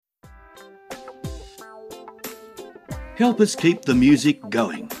help us keep the music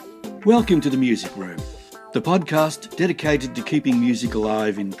going. Welcome to The Music Room, the podcast dedicated to keeping music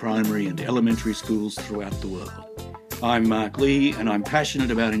alive in primary and elementary schools throughout the world. I'm Mark Lee, and I'm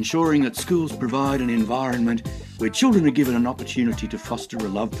passionate about ensuring that schools provide an environment where children are given an opportunity to foster a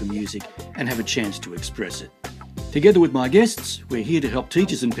love for music and have a chance to express it. Together with my guests, we're here to help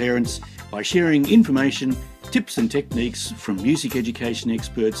teachers and parents by sharing information, tips and techniques from music education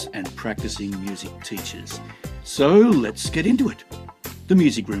experts and practicing music teachers. So let's get into it. The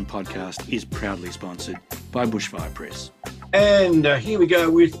Music Room podcast is proudly sponsored by Bushfire Press. And here we go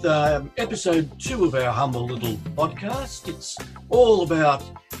with episode 2 of our humble little podcast. It's all about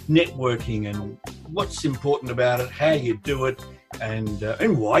networking and what's important about it, how you do it,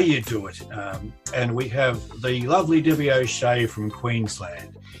 and why you do it. And we have the lovely Debbie O'Shea from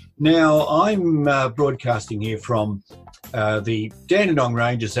Queensland. Now, I'm broadcasting here from the Dandenong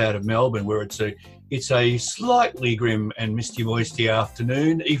Ranges out of Melbourne, where it's a slightly grim and misty moisty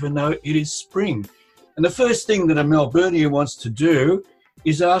afternoon, even though it is spring. And the first thing that a Melburnian wants to do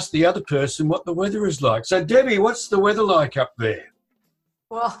is ask the other person what the weather is like. So, Debbie, what's the weather like up there?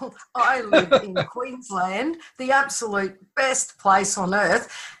 Well, I live in Queensland, the absolute best place on earth.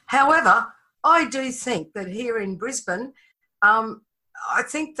 However, I do think that here in Brisbane, I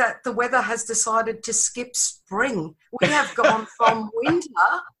think that the weather has decided to skip spring. We have gone from winter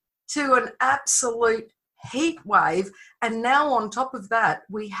to an absolute heat wave, and now on top of that,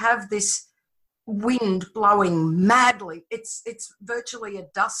 we have this wind blowing madly. It's virtually a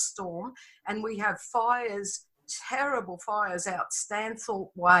dust storm, and we have fires, terrible fires out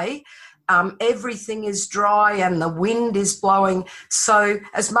Stanthorpe Way. Everything is dry and the wind is blowing. So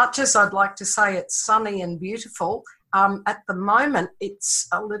as much as I'd like to say it's sunny and beautiful, at the moment it's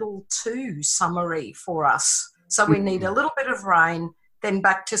a little too summery for us. So we need a little bit of rain, then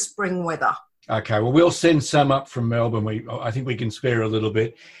back to spring weather. Okay, well, we'll send some up from Melbourne. I think we can spare a little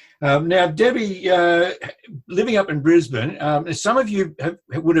bit. Now, Debbie, living up in Brisbane, some of you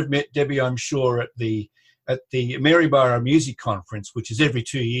would have met Debbie, I'm sure, at the Maryborough Music Conference, which is every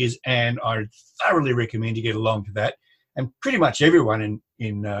 2 years, and I thoroughly recommend you get along to that. And pretty much everyone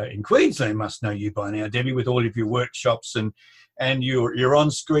in Queensland must know you by now, Debbie, with all of your workshops and your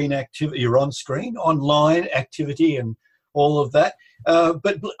on-screen activity, online activity, and all of that.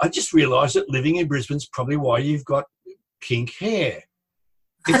 But I just realised that living in Brisbane's probably why you've got pink hair.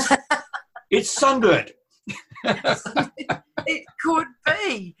 It's sunburnt. It could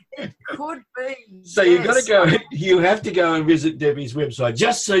be. So yes. You have to go and visit Debbie's website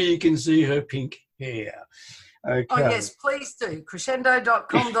just so you can see her pink hair. Okay. Oh yes, please do.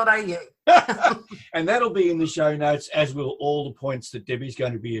 crescendo.com.au. And that'll be in the show notes, as will all the points that Debbie's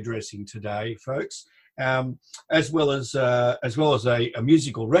going to be addressing today, folks. As well as a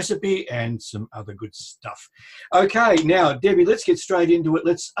musical recipe and some other good stuff. Okay, now, Debbie, let's get straight into it.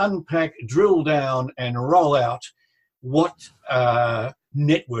 Let's unpack, drill down, and roll out what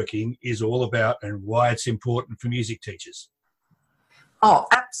networking is all about and why it's important for music teachers. Oh,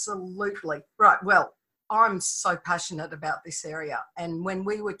 absolutely. Right, well, I'm so passionate about this area. And when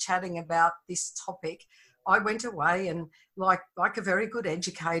we were chatting about this topic, I went away and, like a very good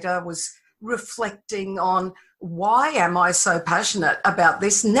educator, was reflecting on why am I so passionate about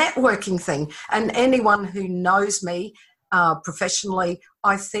this networking thing. And anyone who knows me professionally,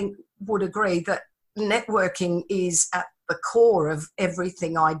 I think, would agree that networking is at the core of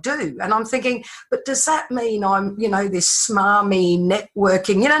everything I do. And I'm thinking, but does that mean I'm, this smarmy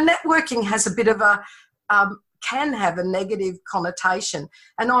networking? Networking has a bit of can have a negative connotation.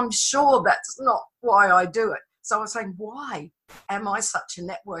 And I'm sure that's not why I do it. So I was saying, why am I such a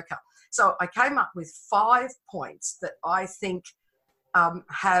networker? So I came up with 5 points that I think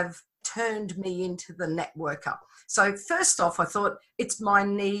have turned me into the networker. So first off, I thought it's my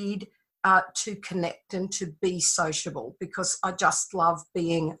need to connect and to be sociable, because I just love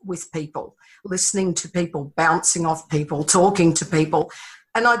being with people, listening to people, bouncing off people, talking to people.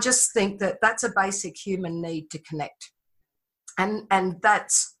 And I just think that that's a basic human need to connect. And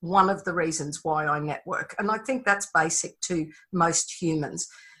that's one of the reasons why I network. And I think that's basic to most humans.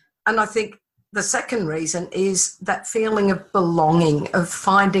 And I think the second reason is that feeling of belonging, of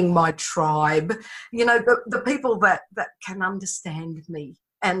finding my tribe, the people that can understand me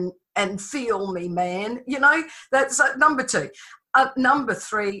and feel me, man. That's number 2. Number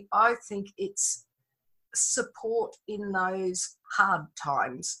 3, I think it's support in those hard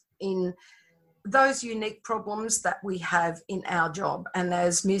times, in those unique problems that we have in our job. And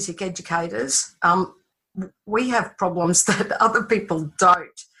as music educators, we have problems that other people don't.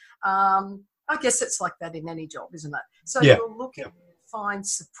 I guess it's like that in any job, isn't it? So you're looking to find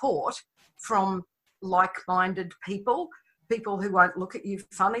support from like-minded people who won't look at you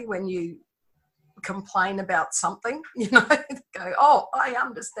funny when you complain about something, go, oh, I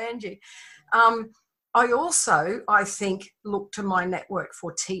understand you. I also, I think, look to my network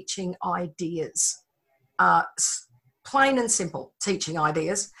for teaching ideas, plain and simple teaching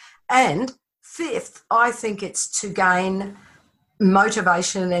ideas. And fifth, I think it's to gain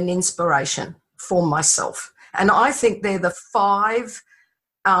motivation and inspiration for myself. And I think they're the 5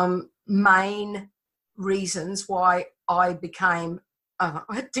 main reasons why I became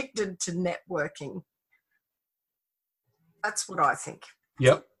addicted to networking. That's what I think.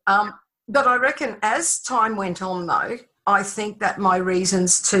 Yep. But I reckon as time went on, though, I think that my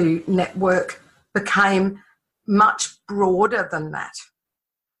reasons to network became much broader than that.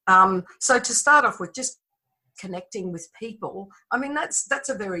 So to start off with, just connecting with people, I mean, that's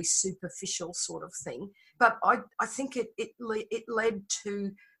a very superficial sort of thing. But I think it led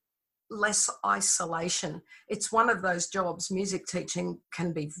to less isolation. It's one of those jobs. Music teaching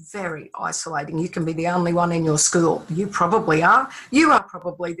can be very isolating. You can be the only one in your school. You probably are. You are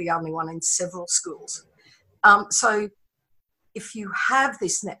probably the only one in several schools. So if you have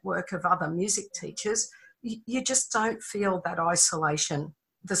this network of other music teachers, you just don't feel that isolation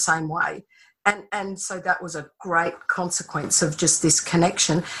the same way. And so that was a great consequence of just this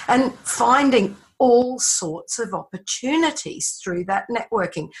connection and finding all sorts of opportunities through that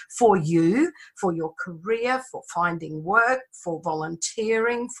networking for you, for your career, for finding work, for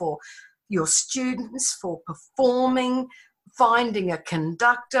volunteering, for your students, for performing, finding a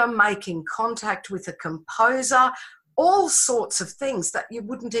conductor, making contact with a composer, all sorts of things that you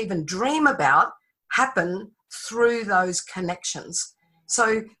wouldn't even dream about happen through those connections.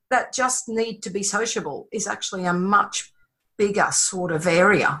 So that just need to be sociable is actually a much bigger sort of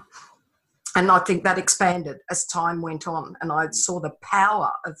area. And I think that expanded as time went on, and I saw the power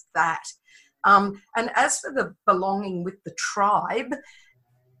of that. And as for the belonging with the tribe,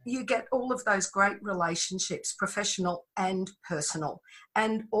 you get all of those great relationships, professional and personal.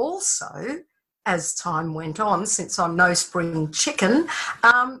 And also, as time went on, since I'm no spring chicken,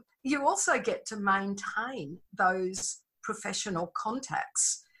 you also get to maintain those professional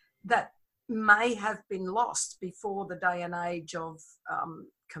contacts that may have been lost before the day and age of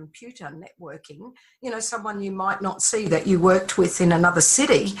computer networking. Someone you might not see that you worked with in another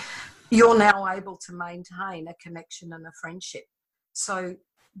city, you're now able to maintain a connection and a friendship. So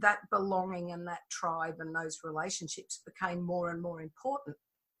that belonging and that tribe and those relationships became more and more important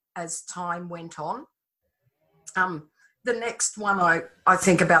as time went on. The next one I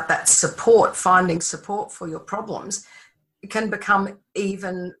think about that support, finding support for your problems, can become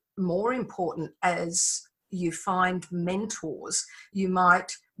even more important as you find mentors. You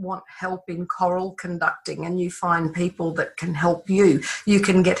might want help in choral conducting and you find people that can help you. You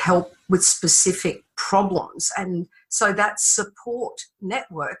can get help with specific problems. And so that support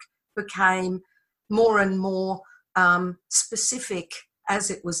network became more and more specific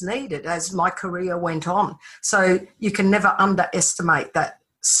as it was needed as my career went on. So you can never underestimate that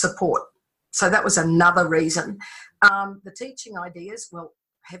support. So that was another reason. The teaching ideas, well,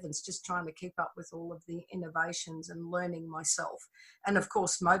 heavens, just trying to keep up with all of the innovations and learning myself. And of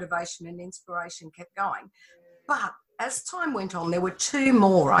course, motivation and inspiration kept going. But as time went on, there were 2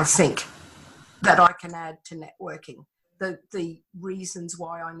 more, I think, that I can add to networking, the reasons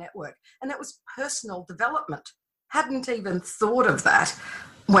why I network. And that was personal development. Hadn't even thought of that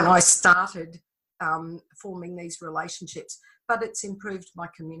when I started forming these relationships, but it's improved my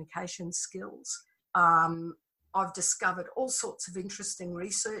communication skills. I've discovered all sorts of interesting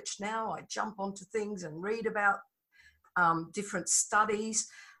research now. I jump onto things and read about different studies.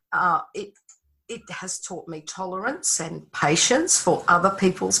 It has taught me tolerance and patience for other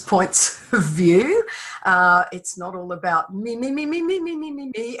people's points of view. It's not all about me.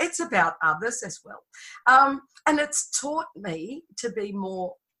 It's about others as well. And it's taught me to be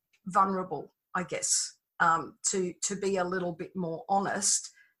more vulnerable, I guess, to be a little bit more honest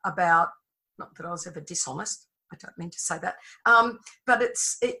about, not that I was ever dishonest, I don't mean to say that, but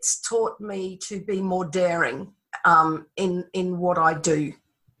it's taught me to be more daring in what I do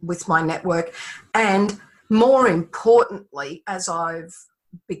with my network. And more importantly, as I've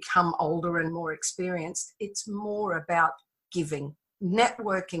become older and more experienced, it's more about giving.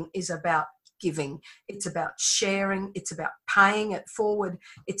 Networking is about giving. It's about sharing. It's about paying it forward.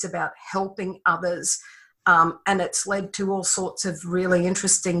 It's about helping others. And it's led to all sorts of really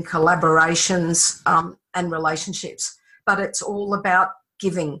interesting collaborations and relationships. But it's all about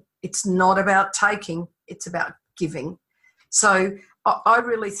giving. It's not about taking. It's about giving. So I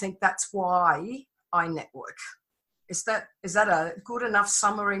really think that's why I network. Is that a good enough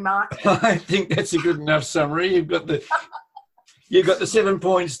summary, Mark? I think that's a good enough summary. You've got the 7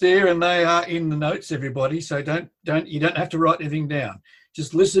 points there, and they are in the notes, everybody. So you don't have to write anything down.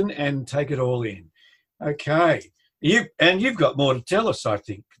 Just listen and take it all in. Okay. You've got more to tell us, I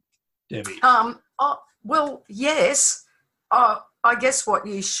think, Debbie. Well, yes. I guess what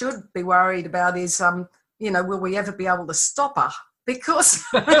you should be worried about is, will we ever be able to stop her? Because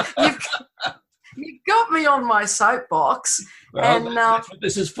you've got me on my soapbox. Well, and that's what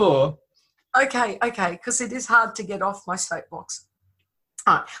this is for. Okay, because it is hard to get off my soapbox.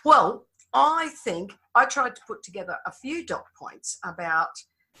 All right. Well, I think I tried to put together a few dot points about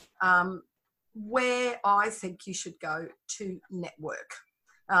where I think you should go to network.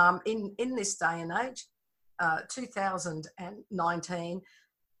 In this day and age, 2019,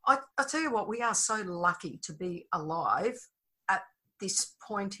 I tell you what, we are so lucky to be alive at this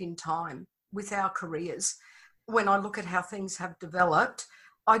point in time with our careers. When I look at how things have developed,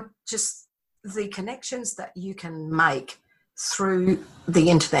 the connections that you can make through the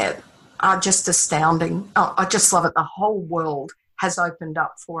internet are just astounding. I just love it. The whole world has opened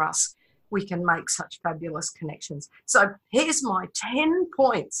up for us. We can make such fabulous connections. So here's my 10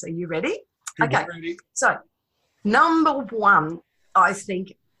 points. Are you ready? Okay. Ready. So number one, I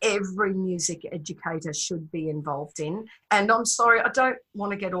think every music educator should be involved in. And I'm sorry, I don't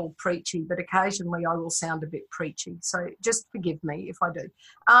want to get all preachy, but occasionally I will sound a bit preachy. So just forgive me if I do.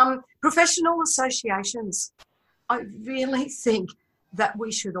 Professional associations. I really think that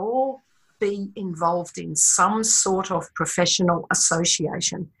we should all be involved in some sort of professional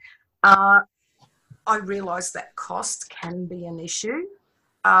association. I realise that cost can be an issue,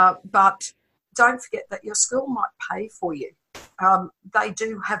 but don't forget that your school might pay for you. They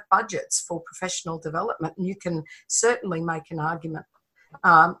do have budgets for professional development, and you can certainly make an argument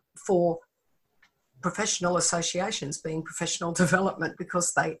for professional associations being professional development,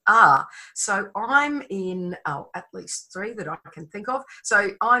 because they are. So I'm in at least 3 that I can think of. So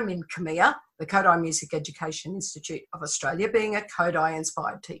I'm in CMEA, the Kodai Music Education Institute of Australia, being a Kodai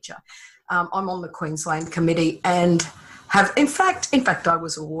inspired teacher. I'm on the Queensland committee and have, in fact, I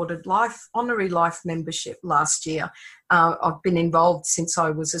was awarded honorary life membership last year. I've been involved since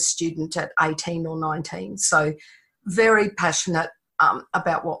I was a student at 18 or 19. So very passionate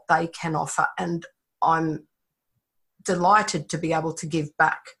about what they can offer, and I'm delighted to be able to give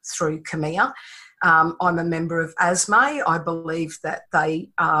back through CMEA. I'm a member of ASME. I believe that they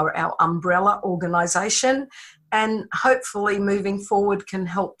are our umbrella organisation, and hopefully moving forward can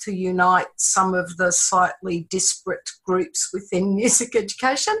help to unite some of the slightly disparate groups within music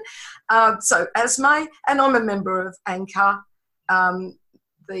education. So ASME, and I'm a member of ANCA,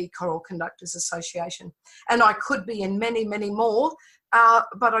 the Choral Conductors Association. And I could be in many, many more,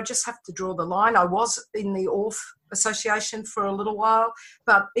 but I just have to draw the line. I was in the ORF Association for a little while,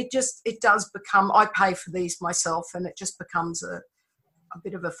 but it does become, I pay for these myself, and it just becomes a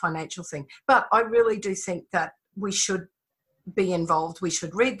bit of a financial thing. But I really do think that we should be involved. We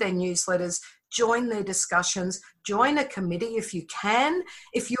should read their newsletters, join their discussions, join a committee if you can.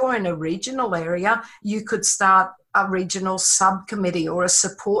 If you're in a regional area, you could start a regional subcommittee or a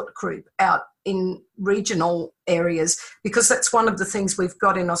support group out in regional areas, because that's one of the things we've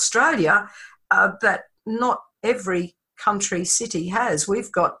got in Australia that not every country city has.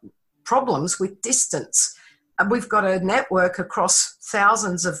 We've got problems with distance. We've got a network across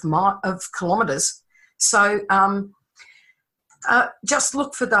thousands of kilometres. So just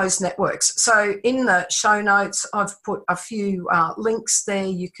look for those networks. So in the show notes, I've put a few links there.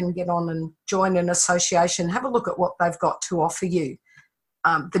 You can get on and join an association, have a look at what they've got to offer you.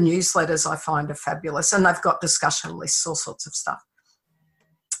 The newsletters I find are fabulous, and they've got discussion lists, all sorts of stuff.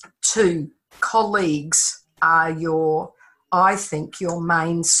 2, colleagues are I think your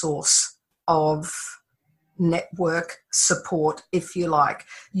main source of network support, if you like.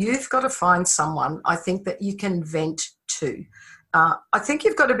 You've got to find someone, I think, that you can vent to. I think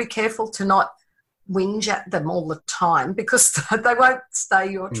you've got to be careful to not whinge at them all the time, because they won't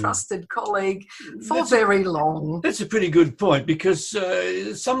stay your trusted colleague for very long. That's a pretty good point, because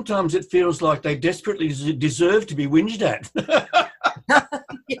sometimes it feels like they desperately deserve to be whinged at.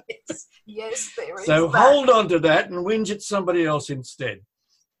 Yes, there is. So hold on to that and whinge at somebody else instead.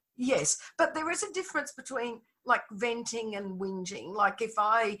 Yes, but there is a difference between like venting and whinging. Like if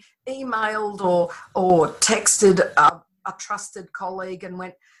I emailed or texted a trusted colleague and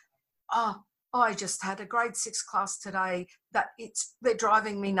went, I just had a grade 6 class today they're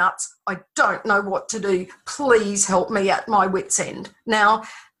driving me nuts. I don't know what to do. Please help me at my wit's end. Now,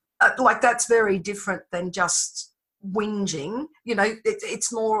 that's very different than just whinging. You know,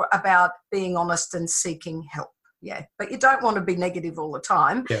 it's more about being honest and seeking help. Yeah, but you don't want to be negative all the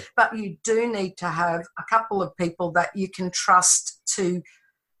time. Yeah. But you do need to have a couple of people that you can trust to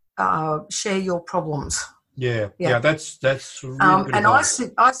share your problems. Yeah. Yeah. That's really good and advice.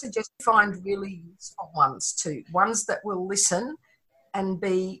 I suggest you find really useful ones too, ones that will listen and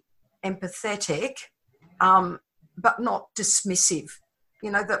be empathetic, but not dismissive.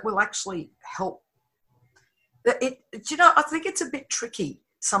 That will actually help. I think it's a bit tricky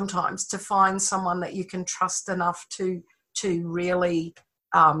sometimes to find someone that you can trust enough to really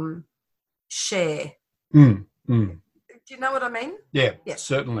share. Mm. Do you know what I mean? Yeah, Yes.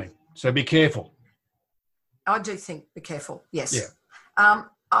 certainly. So be careful. I do think be careful, yes. Yeah.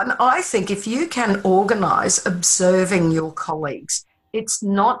 And I think if you can organise observing your colleagues, it's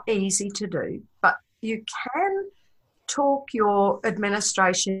not easy to do, but you can talk your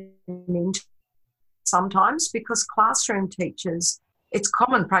administration into sometimes, because classroom teachers, it's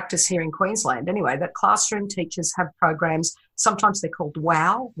common practice here in Queensland anyway, that classroom teachers have programs, sometimes they're called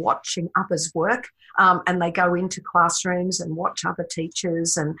WOW, watching others work, and they go into classrooms and watch other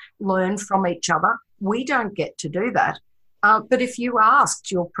teachers and learn from each other. We don't get to do that. But if you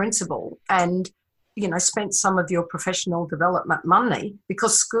asked your principal and, spent some of your professional development money,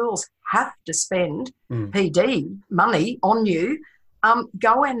 because schools have to spend PD money on you,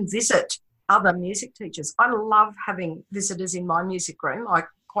 go and visit other music teachers. I love having visitors in my music room. I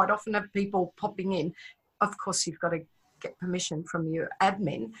quite often have people popping in. Of course, you've got to get permission from your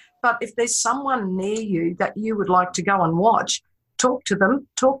admin. But if there's someone near you that you would like to go and watch, talk to them,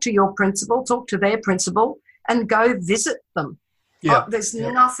 talk to your principal, talk to their principal, and go visit them. Yeah. There's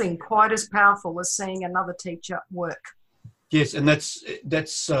nothing quite as powerful as seeing another teacher work. Yes, and that's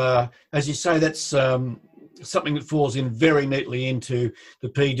as you say, that's something that falls in very neatly into the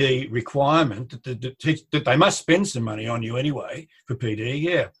PD requirement that they must spend some money on you anyway for PD.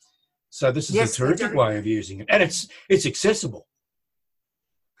 Yeah, so this is a terrific way of using it, and it's accessible.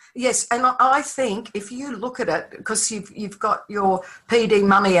 Yes, and I think if you look at it, because you've got your PD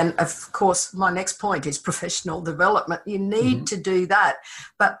money, and of course my next point is professional development, you need to do that.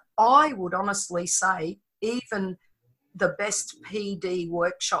 But I would honestly say even the best PD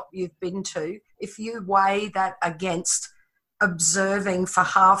workshop you've been to, if you weigh that against observing for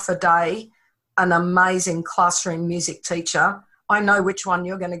half a day an amazing classroom music teacher, I know which one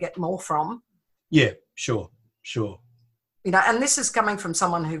you're going to get more from. Yeah, sure. And this is coming from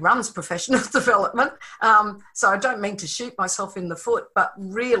someone who runs professional development. So I don't mean to shoot myself in the foot, but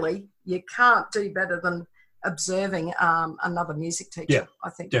really you can't do better than observing another music teacher. Yeah, I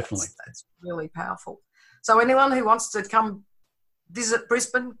think definitely. That's really powerful. So anyone who wants to come visit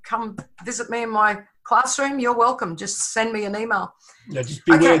Brisbane, come visit me in my classroom, you're welcome. Just send me an email. Yeah, just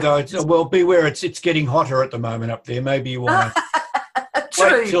beware though. Beware. It's getting hotter at the moment up there. Maybe you want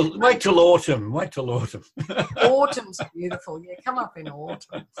to wait till autumn. Wait till autumn. Autumn's beautiful. Yeah, come up in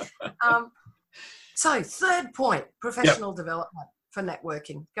autumn. So third point, professional development for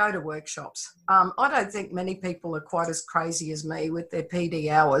networking. Go to workshops. I don't think many people are quite as crazy as me with their PD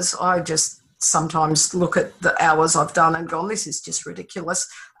hours. I just sometimes look at the hours I've done and gone, this is just ridiculous.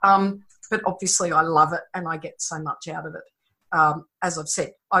 But obviously I love it and I get so much out of it. As I've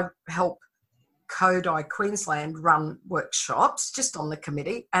said, I help Kodai Queensland run workshops just on the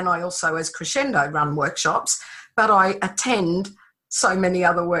committee, and I also, as Crescendo, run workshops, but I attend so many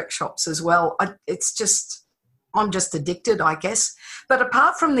other workshops as well. I'm just addicted, I guess. But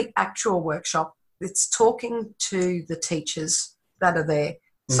apart from the actual workshop, it's talking to the teachers that are there.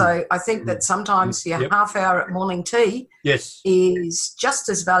 So I think that sometimes your half hour at morning tea is just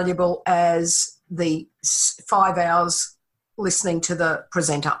as valuable as the 5 hours listening to the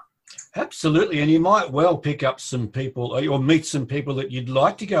presenter. Absolutely. And you might well pick up some people or meet some people that you'd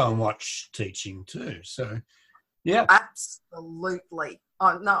like to go and watch teaching too. So, yeah. Absolutely.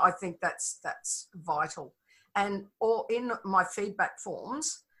 No, I think that's vital. And or in my feedback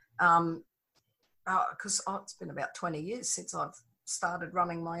forms, because it's been about 20 years since I've started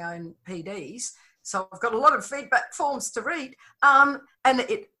running my own PDs, so I've got a lot of feedback forms to read, and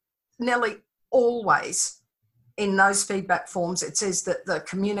it nearly always in those feedback forms it says that the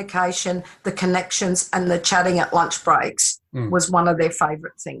communication, the connections and the chatting at lunch breaks was one of their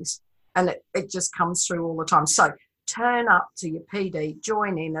favourite things, and it just comes through all the time. So turn up to your PD,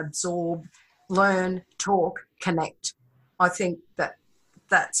 join in, absorb, learn, talk, connect. I think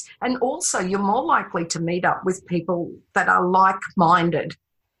that's, and also you're more likely to meet up with people that are like-minded.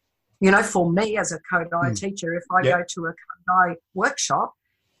 For me as a Kodai teacher, if I go to a Kodai workshop,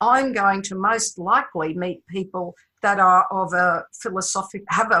 I'm going to most likely meet people that are of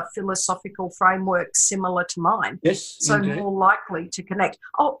have a philosophical framework similar to mine. Yes, so indeed. More likely to connect.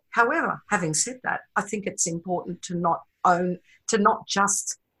 However, having said that, I think it's important to not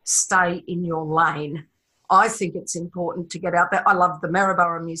just stay in your lane. I think it's important to get out there. I love the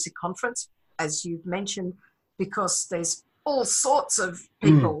Maryborough Music Conference, as you've mentioned, because there's all sorts of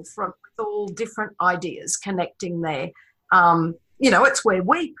people with all different ideas connecting there. It's where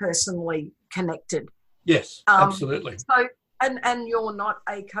we personally connected. Yes, absolutely. So, and you're not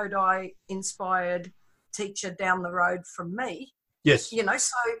a Kodai inspired teacher down the road from me. Yes.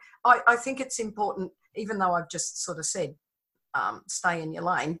 So I think it's important, even though I've just sort of said, stay in your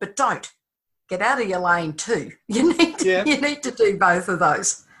lane, but don't get out of your lane too. You need to do both of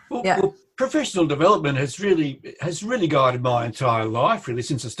those. Well, professional development has really guided my entire life, really,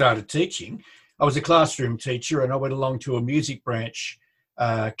 since I started teaching. I was a classroom teacher, and I went along to a music branch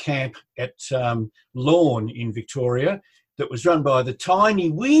camp at Lorne in Victoria that was run by the tiny,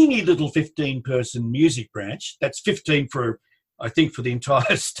 weeny little 15-person music branch. That's 15 for the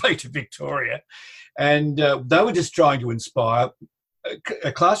entire state of Victoria. And they were just trying to inspire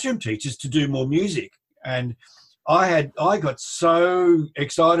classroom teachers to do more music. And I got so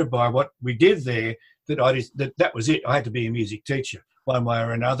excited by what we did there that that was it. I had to be a music teacher one way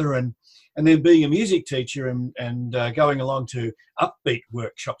or another. And then being a music teacher and going along to Upbeat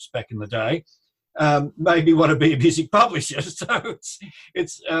workshops back in the day made me want to be a music publisher. So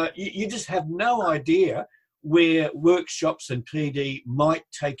it's you just have no idea where workshops and PD might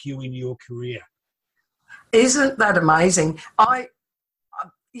take you in your career. Isn't that amazing? I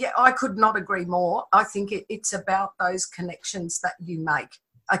could not agree more. I think it's about those connections that you make.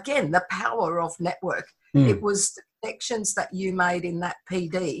 Again, the power of network. It was the connections that you made in that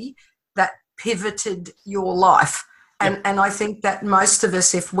PD that pivoted your life. And I think that most of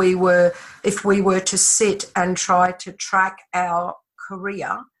us, if we were to sit and try to track our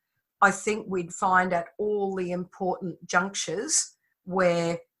career, I think we'd find at all the important junctures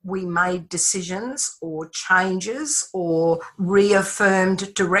where we made decisions or changes or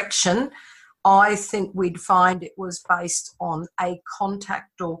reaffirmed direction, I think we'd find it was based on a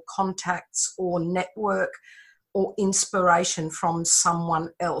contact or contacts or network or inspiration from someone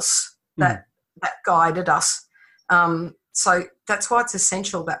else that guided us. So that's why it's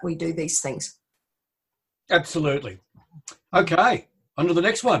essential that we do these things. Absolutely. Okay, on to the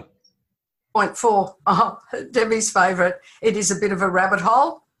next one. Point 4, Debbie's favourite. It is a bit of a rabbit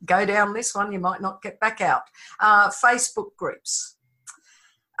hole. Go down this one, you might not get back out. Facebook groups.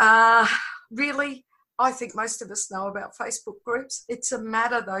 Really, I think most of us know about Facebook groups. It's a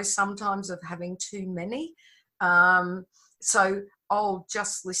matter, though, sometimes of having too many. So I'll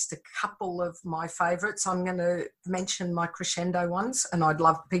just list a couple of my favourites. I'm going to mention my Crescendo ones, and I'd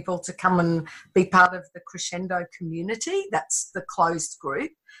love people to come and be part of the Crescendo community. That's the closed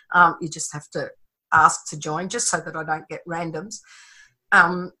group. You just have to ask to join, just so that I don't get randoms.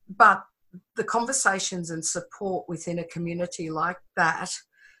 But the conversations and support within a community like that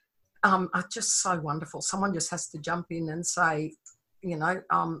are just so wonderful. Someone just has to jump in and say,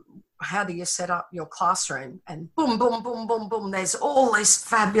 how do you set up your classroom? And boom, boom, boom, boom, boom. There's all this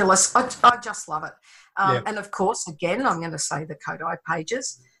fabulous. I just love it. And of course, again, I'm going to say the Kodai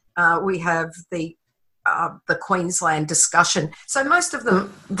pages. We have the Queensland discussion. So most of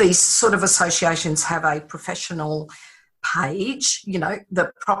them, these sort of associations have a professional page,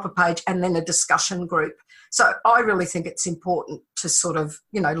 the proper page, and then a discussion group. So I really think it's important to sort of,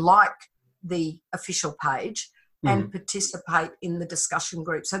 like the official page and participate in the discussion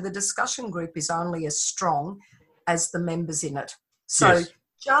group. So the discussion group is only as strong as the members in it. So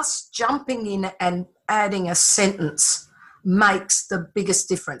just jumping in and adding a sentence makes the biggest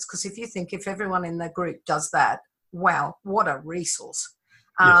difference. Because if everyone in the group does that, wow, what a resource.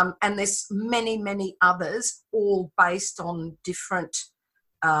 And there's many, many others, all based on different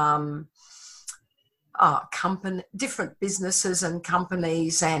different businesses and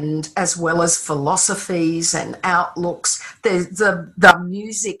companies, and as well as philosophies and outlooks. There's the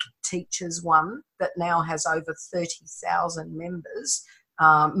music teachers one that now has over 30,000 members,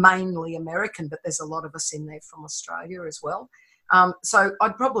 mainly American, but there's a lot of us in there from Australia as well. So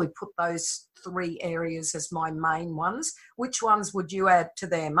I'd probably put those 3 areas as my main ones. Which ones would you add to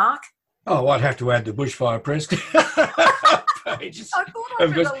there, Mark? Oh, I'd have to add the Bushfire Press pages. I thought I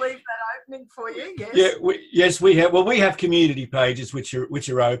was going to leave that opening for you. Yes. We have. Well, we have community pages which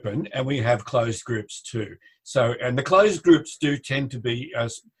are open, and we have closed groups too. So, and the closed groups do tend to be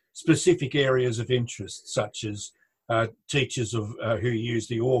specific areas of interest, such as teachers who use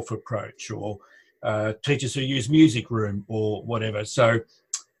the ORF approach, or teachers who use Music Room or whatever. So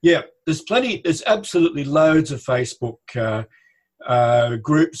Yeah, there's absolutely loads of Facebook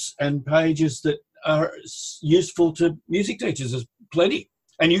groups and pages that are useful to music teachers. There's plenty.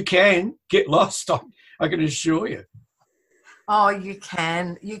 And you can get lost, I can assure you. Oh, you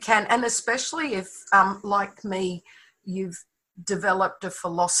can. And especially if, like me, you've developed a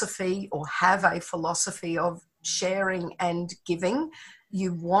philosophy or have a philosophy of sharing and giving, I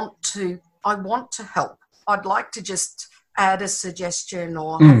want to help. I'd like to just add a suggestion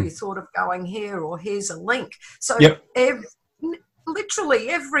or have you thought of going here or here's a link. So literally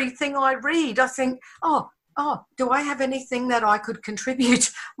everything I read, I think, oh, do I have anything that I could contribute?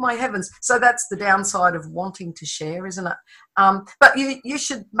 My heavens. So that's the downside of wanting to share, isn't it? But you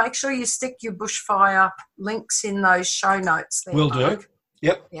should make sure you stick your bushfire links in those show notes there. Will do.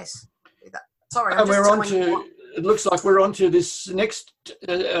 Yep. Yes. Sorry, it looks like we're on to this next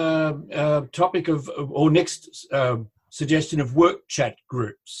topic next suggestion of work chat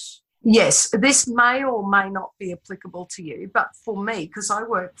groups. Yes, this may or may not be applicable to you, but for me, because I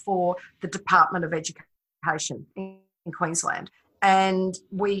work for the Department of Education in Queensland, and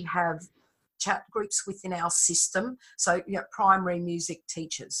we have chat groups within our system. So, primary music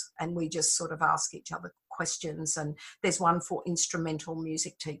teachers, and we just sort of ask each other questions, and there's one for instrumental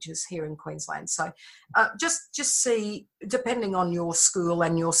music teachers here in Queensland. So just see, depending on your school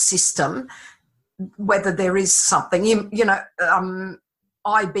and your system, whether there is something.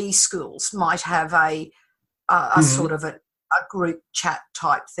 IB schools might have a sort of a group chat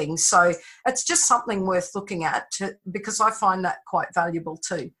type thing. So it's just something worth looking at because I find that quite valuable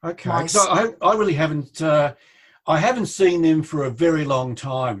too. Okay, so I really haven't I haven't seen them for a very long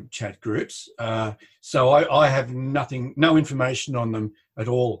time, chat groups. So I have no information on them at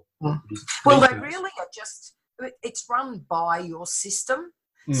all. Well, they really are it's run by your system.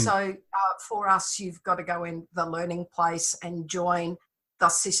 So for us, you've got to go in the Learning Place and join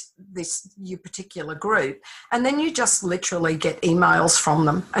your particular group, and then you just literally get emails from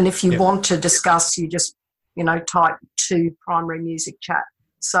them. And if you want to discuss, you just type to primary music chat.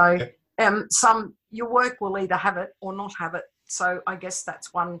 So your work will either have it or not have it. So I guess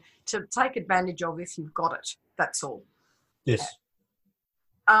that's one to take advantage of if you've got it. That's all. Yes.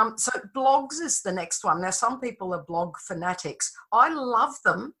 So blogs is the next one. Now, some people are blog fanatics. I love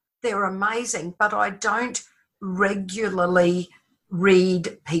them. They're amazing, but I don't regularly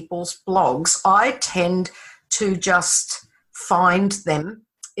read people's blogs. I tend to just find them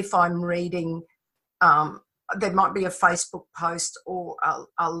if I'm reading. There might be a Facebook post or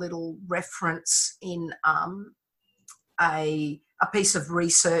a little reference in a piece of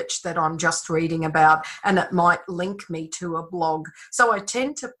research that I'm just reading about, and it might link me to a blog. So I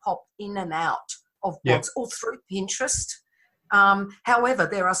tend to pop in and out of blogs or through Pinterest. However,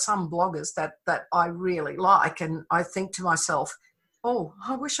 there are some bloggers that I really like, and I think to myself, oh,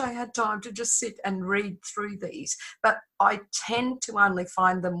 I wish I had time to just sit and read through these. But I tend to only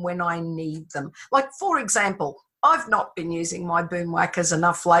find them when I need them. Like, for example, I've not been using my boom whackers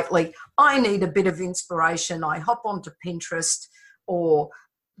enough lately. I need a bit of inspiration. I hop onto Pinterest or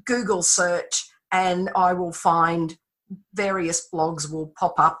Google search, and I will find various blogs will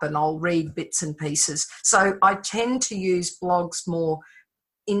pop up and I'll read bits and pieces. So I tend to use blogs more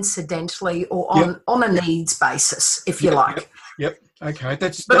incidentally or on a needs basis, if you like. Yep. Okay,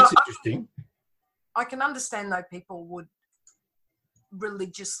 that's interesting. I can understand though people would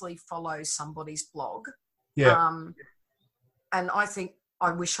religiously follow somebody's blog. Yeah. And I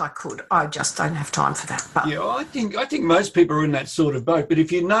wish I could. I just don't have time for that. But yeah, I think most people are in that sort of boat. But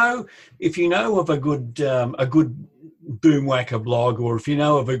if you know of a good boomwhacker blog, or if you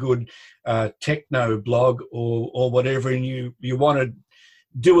know of a good techno blog or whatever, and you want to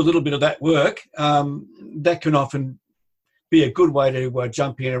do a little bit of that work, that can often be a good way to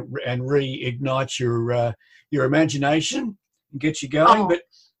jump in and reignite your imagination and get you going. But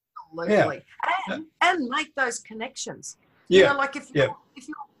absolutely, and make those connections. Yeah, like if you're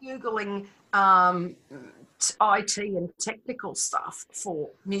Googling IT and technical stuff for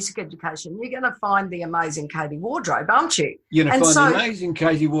music education, you're going to find the amazing Katie Wardrobe, aren't you? You're going to find the amazing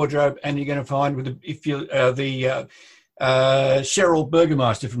Katie Wardrobe, and you're going to find Cheryl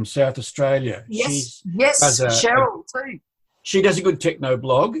Burgermeister from South Australia. Yes, Cheryl too. She does a good techno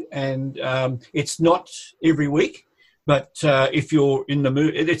blog, and it's not every week, but if you're in the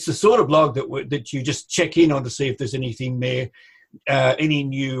mood, it's the sort of blog that you just check in on to see if there's anything there, any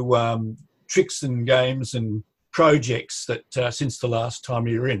new tricks and games and projects that since the last time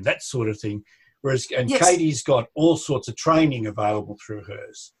you were in, that sort of thing. Whereas, Katie's got all sorts of training available through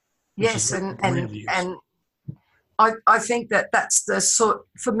hers. Yes, and I think that's the sort,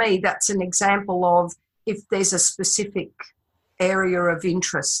 for me, that's an example of if there's a specific area of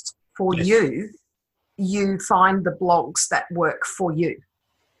interest for Yes. you find the blogs that work for you,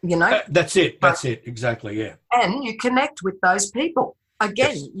 you know? That's it. Exactly, yeah. And you connect with those people.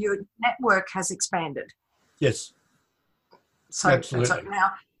 Again, Yes. your network has expanded. Yes. So Absolutely.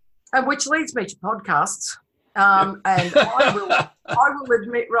 now, and which leads me to podcasts. And I will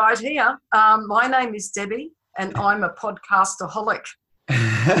admit right here, my name is Debbie, and I'm a podcastaholic.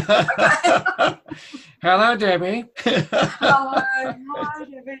 Hello, Debbie. Hello, hi,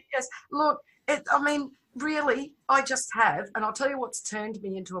 Debbie. Yes, look, really, I just have, and I'll tell you what's turned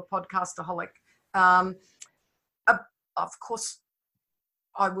me into a podcastaholic. Of course,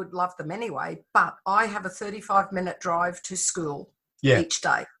 I would love them anyway, but I have a 35-minute drive to school each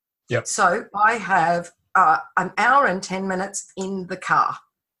day. Yep. So I have an hour and 10 minutes in the car.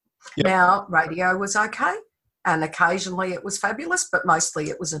 Yep. Now, radio was okay, and occasionally it was fabulous, but mostly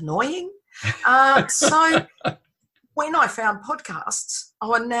it was annoying. So when I found podcasts,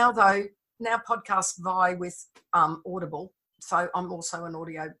 now podcasts vie with Audible. So I'm also an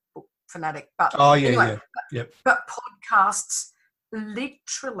audio book fanatic. But anyway, but podcasts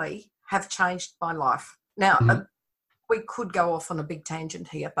literally have changed my life. Now, we could go off on a big tangent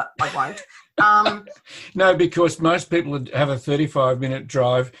here, but I won't. No, because most people have a 35-minute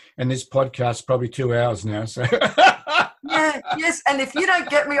drive, and this podcast's probably 2 hours now. So yes, and if you don't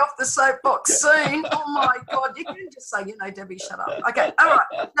get me off the soapbox soon, oh my God, you can just say, Debbie, shut up. Okay, all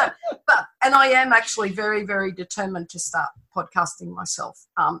right. No, and I am actually very, very determined to start podcasting myself,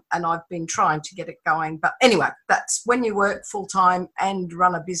 and I've been trying to get it going. But anyway, that's when you work full time and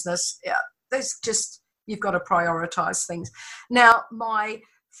run a business. There's just you've got to prioritise things. Now, my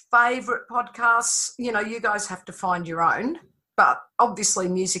favourite podcasts, you guys have to find your own, but obviously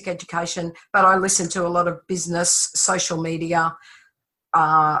music education, but I listen to a lot of business, social media,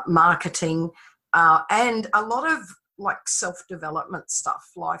 marketing, and a lot of like self-development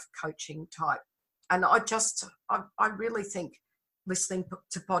stuff, life coaching type. And I really think listening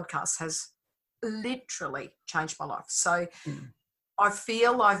to podcasts has literally changed my life. So I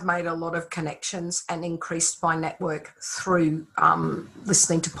feel I've made a lot of connections and increased my network through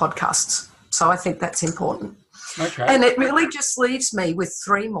listening to podcasts. So I think that's important. Okay. And it really just leaves me with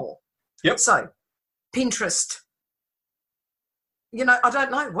 3 more. Yep. So Pinterest. I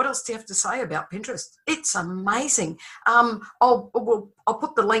don't know. What else do you have to say about Pinterest? It's amazing. I'll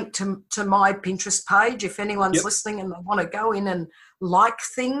put the link to my Pinterest page if anyone's listening and they want to go in and like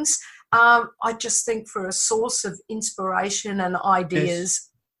things. I just think for a source of inspiration and ideas,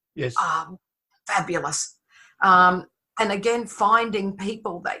 yes. Fabulous. And again, finding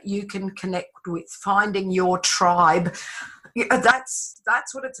people that you can connect with, finding your tribe. That's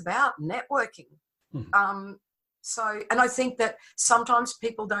what it's about, networking. And I think that sometimes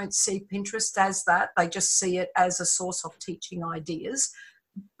people don't see Pinterest as that. They just see it as a source of teaching ideas,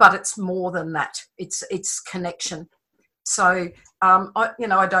 but it's more than that. It's connection. So,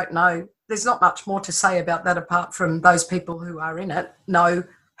 I don't know. There's not much more to say about that apart from those people who are in it know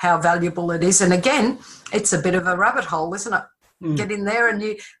how valuable it is. And again, it's a bit of a rabbit hole, isn't it? Get in there and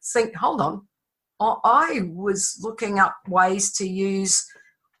you think, hold on. I was looking up ways to use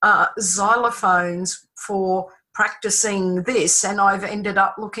xylophones for practicing this, and I've ended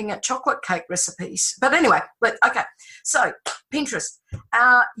up looking at chocolate cake recipes. But anyway, okay. So Pinterest,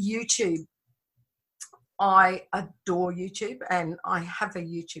 YouTube. I adore YouTube, and I have a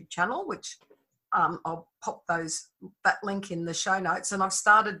YouTube channel, which I'll pop that link in the show notes. And I've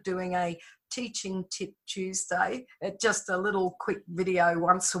started doing a Teaching Tip Tuesday, just a little quick video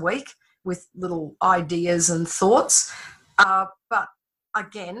once a week with little ideas and thoughts. But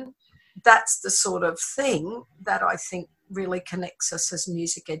again, that's the sort of thing that I think really connects us as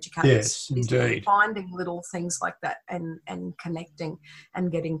music educators. Yes, indeed. Finding little things like that and connecting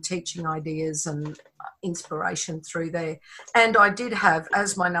and getting teaching ideas and inspiration through there. And I did have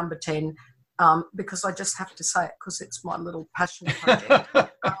as my number 10, because I just have to say it because it's my little passion project, I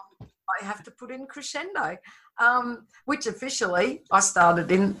have to put in Crescendo, which officially I started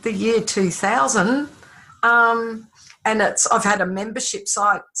in the year 2000. And I've had a membership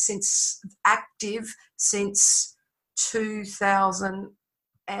site active since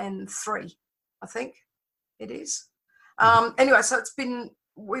 2003, I think it is. Anyway, so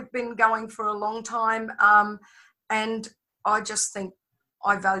we've been going for a long time, and I just think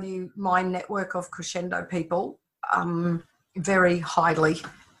I value my network of Crescendo people very highly,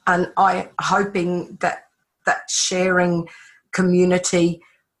 and I'm hoping that sharing community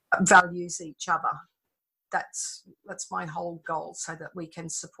values each other. That's my whole goal, so that we can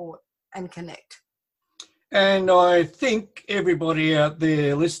support and connect. And I think everybody out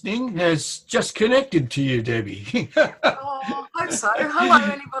there listening has just connected to you, Debbie. Oh, hope so. Hello,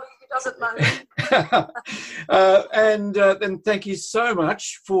 anybody who doesn't know me. And thank you so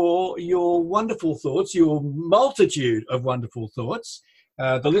much for your wonderful thoughts, your multitude of wonderful thoughts.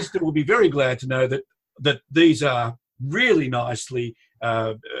 The listener will be very glad to know that these are really nicely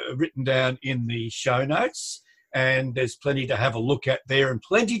written down in the show notes, and there's plenty to have a look at there and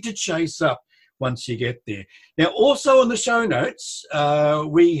plenty to chase up once you get there. Now, also in the show notes,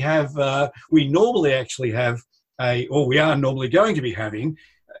 we normally actually have we are normally going to be having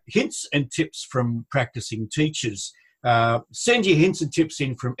hints and tips from practicing teachers. Send your hints and tips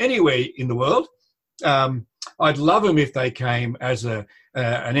in from anywhere in the world. I'd love them if they came as an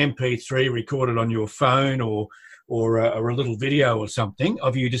MP3 recorded on your phone or a little video or something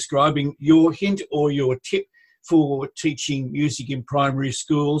of you describing your hint or your tip for teaching music in primary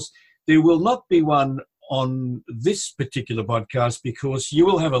schools. There will not be one on this particular podcast because you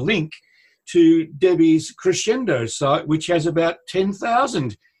will have a link to Debbie's Crescendo site, which has about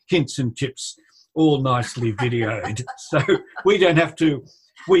 10,000 hints and tips, all nicely videoed. So we don't have to,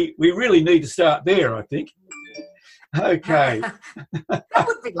 we really need to start there, I think. Okay. That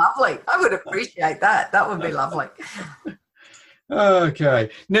would be lovely. I would appreciate that. That would be lovely. Okay.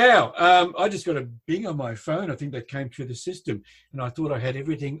 Now, I just got a bing on my phone. I think that came through the system, and I thought I had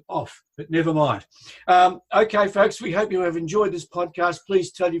everything off, but never mind. Okay, folks, we hope you have enjoyed this podcast.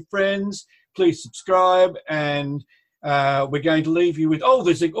 Please tell your friends. Please subscribe, and we're going to leave you with,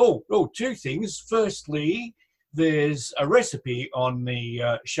 two things. Firstly, there's a recipe on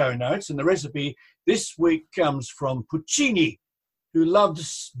the show notes, and the recipe this week comes from Puccini, who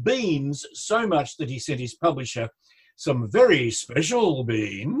loves beans so much that he sent his publisher some very special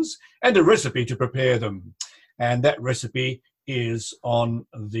beans and a recipe to prepare them. And that recipe is on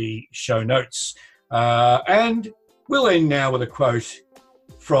the show notes. And we'll end now with a quote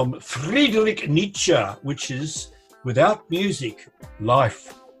from Friedrich Nietzsche, which is, "Without music,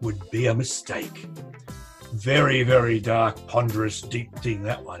 life would be a mistake." Very, very dark, ponderous, deep thing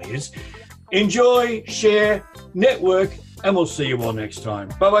that one is. Enjoy, share, network, and we'll see you all next time.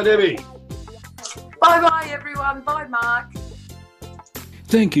 Bye-bye, Debbie. Bye-bye, everyone. Bye, Mark.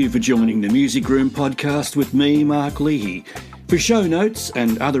 Thank you for joining the Music Room podcast with me, Mark Leahy. For show notes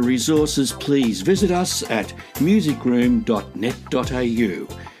and other resources, please visit us at musicroom.net.au.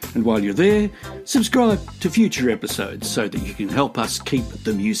 And while you're there, subscribe to future episodes so that you can help us keep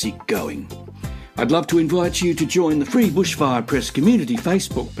the music going. I'd love to invite you to join the free Bushfire Press community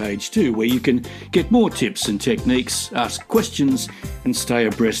Facebook page too, where you can get more tips and techniques, ask questions, and stay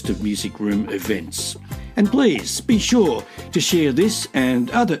abreast of Music Room events. And please be sure to share this and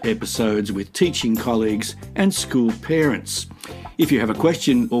other episodes with teaching colleagues and school parents. If you have a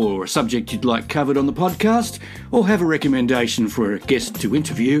question or a subject you'd like covered on the podcast, or have a recommendation for a guest to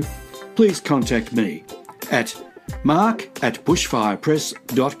interview, please contact me at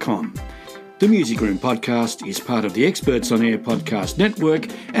mark@bushfirepress.com. The Music Room podcast is part of the Experts on Air podcast network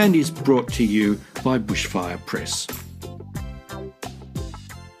and is brought to you by Bushfire Press.